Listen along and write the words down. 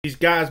These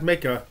guys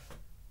make a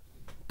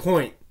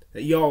point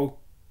that y'all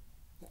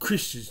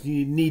Christians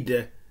need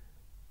to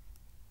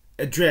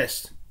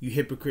address, you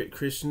hypocrite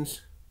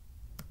Christians.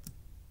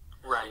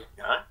 Right.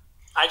 Yeah.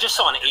 I just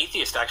saw an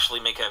atheist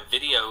actually make a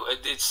video.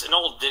 It's an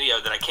old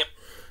video that I can't...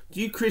 Do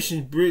you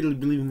Christians really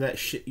believe in that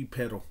shit you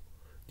peddle?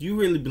 Do you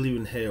really believe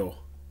in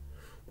hell?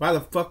 Why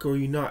the fuck are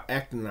you not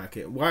acting like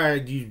it? Why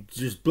do you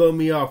just blow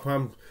me off when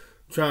I'm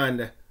trying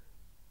to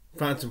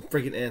find some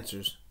freaking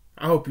answers?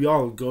 I hope you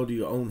all go to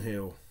your own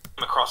hell.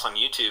 Across on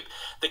YouTube,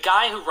 the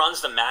guy who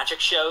runs the magic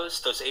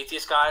shows, those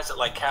atheist guys that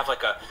like have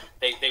like a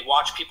they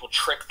watch people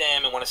trick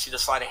them and want to see the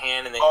sleight of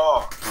hand, and they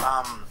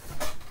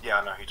yeah,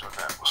 I know who you're talking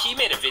about. He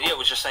made a video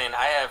was just saying,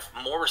 I have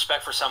more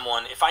respect for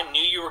someone. If I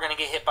knew you were going to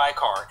get hit by a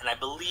car, and I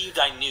believed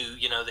I knew,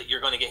 that you're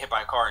going to get hit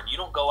by a car, and you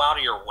don't go out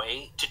of your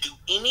way to do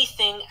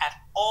anything at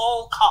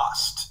all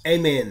cost.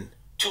 Amen.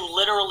 To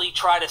literally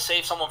try to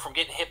save someone from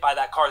getting hit by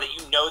that car that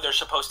you know they're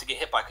supposed to get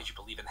hit by because you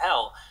believe in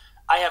hell.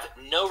 I have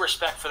no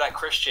respect for that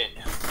Christian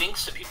who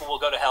thinks that people will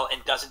go to hell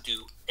and doesn't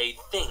do a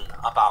thing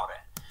about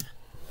it.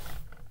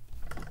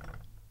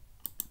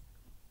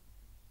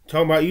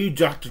 Talking about you,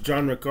 Dr.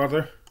 John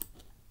MacArthur.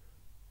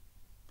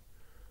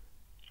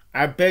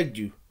 I begged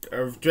you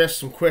to address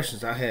some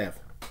questions I have.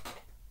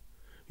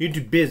 You're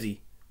too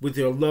busy with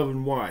your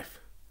loving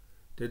wife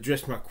to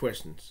address my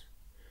questions.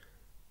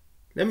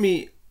 Let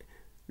me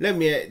tell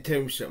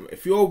you something.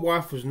 If your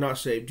wife was not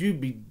saved, you'd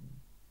be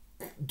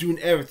doing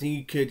everything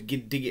you could to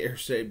get her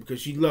saved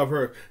because you love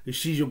her, because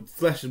she's your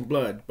flesh and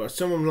blood. But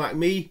someone like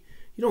me,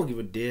 you don't give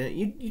a damn.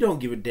 You don't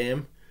give a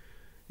damn.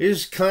 It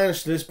is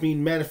clandestineness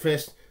being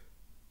manifest,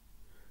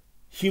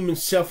 human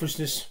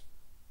selfishness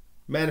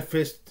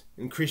manifest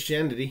in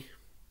Christianity.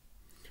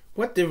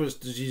 What difference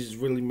does Jesus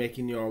really make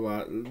in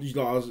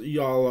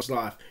y'all's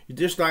life? You're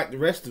just like the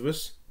rest of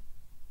us.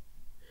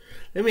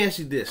 Let me ask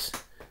you this.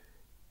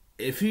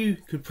 If you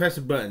could press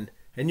a button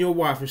and your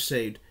wife was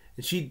saved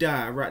and she'd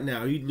die right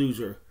now, you'd lose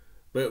her,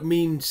 but it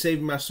means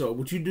saving my soul,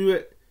 would you do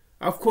it?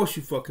 Of course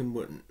you fucking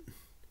wouldn't.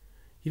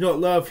 You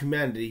don't love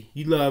humanity.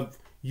 You love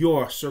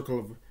your circle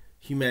of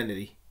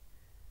humanity.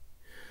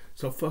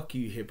 So fuck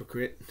you,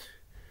 hypocrite.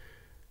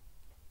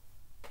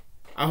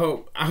 I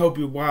hope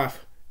your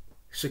wife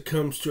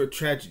succumbs to a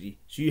tragedy,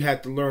 so you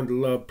have to learn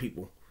to love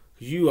people,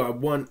 because you are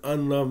one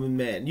unloving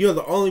man. You're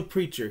the only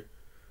preacher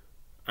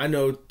I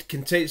know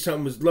can take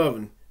something as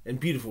loving and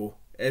beautiful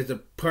as the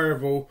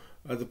parable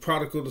of the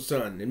prodigal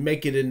son and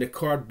make it into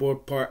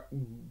cardboard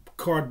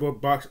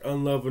box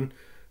unloving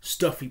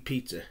stuffy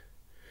pizza.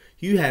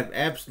 You have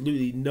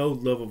absolutely no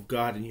love of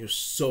God in your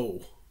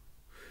soul,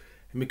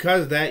 and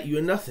because of that you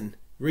are nothing.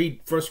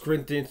 Read 1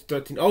 Corinthians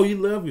 13. Oh, you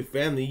love your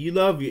family. You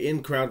love your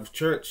in-crowd of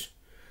church.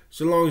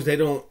 So long as they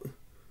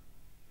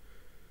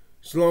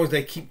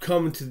keep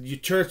coming to your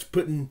church,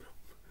 coming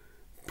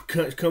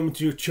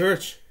to your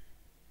church.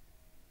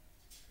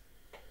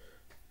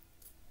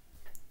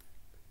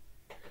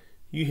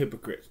 You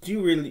hypocrites. Do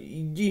you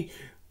really,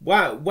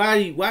 why,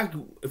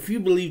 if you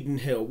believed in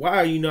hell, why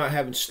are you not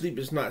having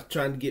sleepless nights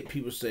trying to get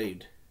people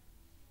saved?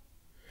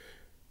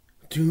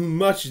 To whom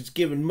much is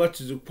given, much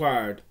is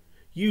required.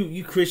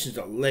 You Christians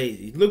are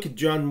lazy. Look at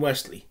John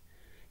Wesley.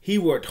 He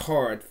worked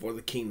hard for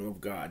the kingdom of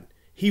God.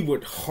 He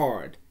worked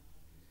hard.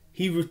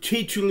 He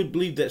truly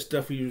believed that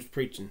stuff he was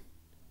preaching.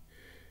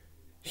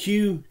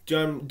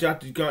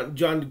 Dr.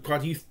 John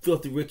DuPont, you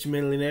filthy rich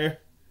millionaire,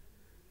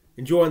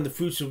 enjoying the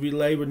fruits of your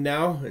labor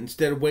now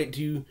instead of waiting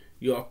till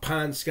your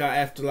pie in the sky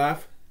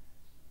afterlife.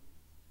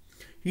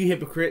 You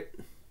hypocrite.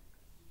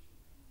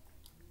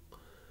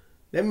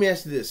 Let me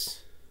ask you this.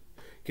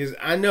 Because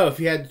I know if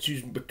you had to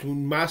choose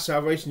between my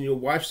salvation and your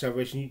wife's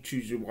salvation, you'd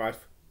choose your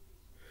wife.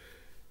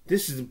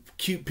 This is a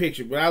cute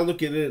picture, but I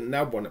look at it and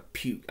I want to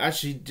puke.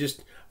 Actually,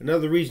 just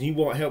another reason you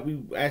won't help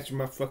me answer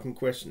my fucking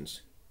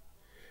questions.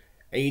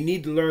 And you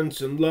need to learn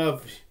some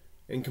love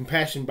and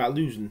compassion by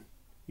losing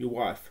your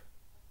wife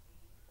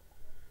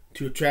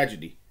to a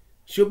tragedy.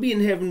 She'll be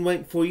in heaven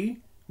waiting for you.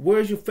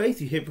 Where's your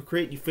faith, you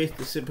hypocrite? You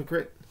faithless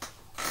hypocrite.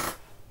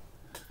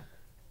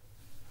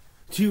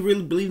 Do you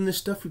really believe in this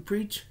stuff we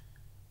preach?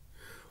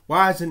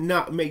 Why is it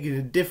not making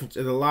a difference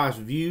in the lives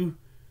of you,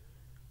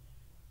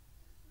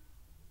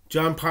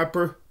 John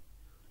Piper?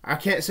 I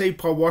can't say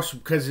Paul Washer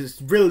because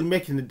it's really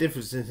making a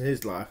difference in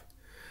his life.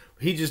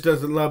 He just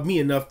doesn't love me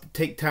enough to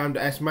take time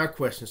to ask my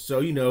questions.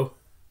 So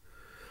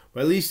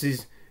but at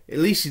least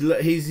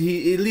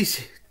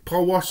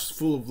Paul Washer's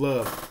full of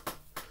love.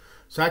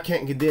 So I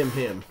can't condemn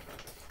him,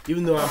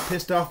 even though I'm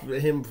pissed off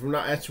at him for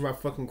not answering my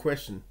fucking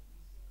question.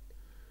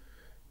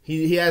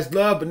 He has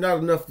love, but not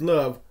enough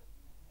love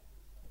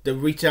to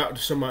reach out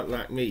to somebody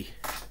like me.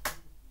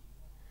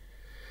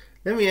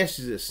 Let me ask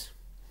you this.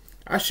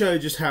 I'll show you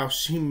just how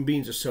human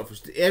beings are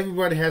selfish.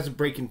 Everybody has a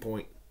breaking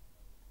point.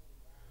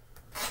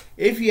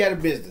 If you had a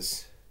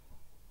business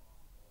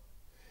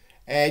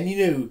and you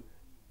knew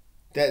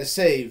that to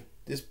save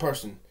this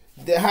person,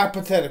 the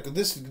hypothetical,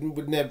 this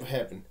would never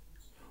happen,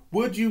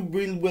 would you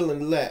be willing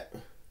to let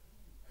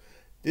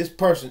this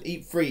person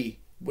eat free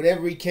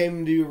whenever he came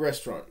into your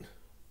restaurant?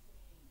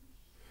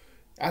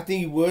 I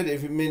think he would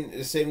if it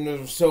meant saving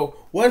of his soul.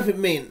 What if it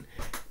meant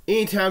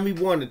anytime he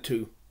wanted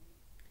to,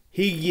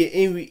 he could get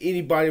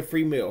anybody a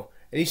free meal,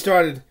 and you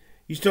started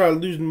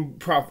losing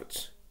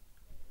profits,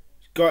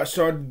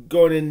 started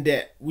going in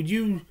debt? Would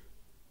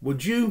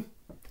you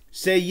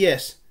say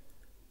yes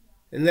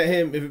and let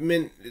him, if it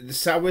meant the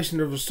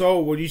salvation of his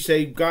soul? Would you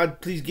say,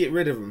 God, please get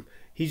rid of him?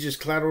 He's just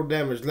collateral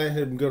damage. Let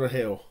him go to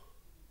hell.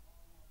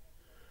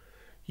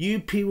 You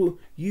people,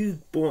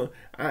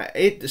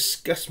 it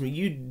disgusts me.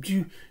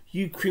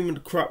 You cream of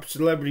the crop,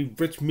 celebrity,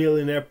 rich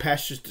millionaire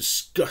pastors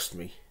disgust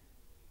me.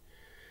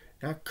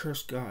 And I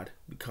curse God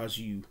because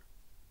you,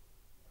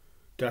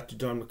 Dr.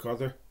 John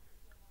MacArthur,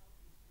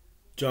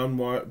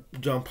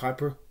 John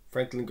Piper,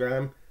 Franklin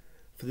Graham,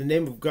 for the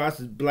name of God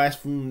is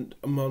blasphemed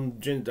among the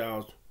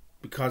Gentiles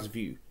because of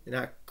you. And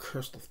I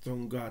curse the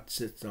throne God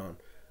sits on,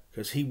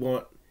 because he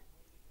won't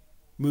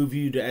move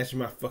you to answer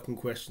my fucking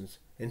questions,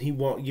 and he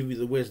won't give you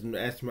the wisdom to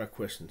answer my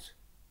questions.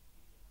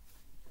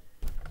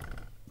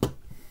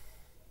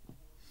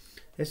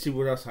 Let's see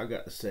what else I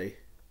got to say.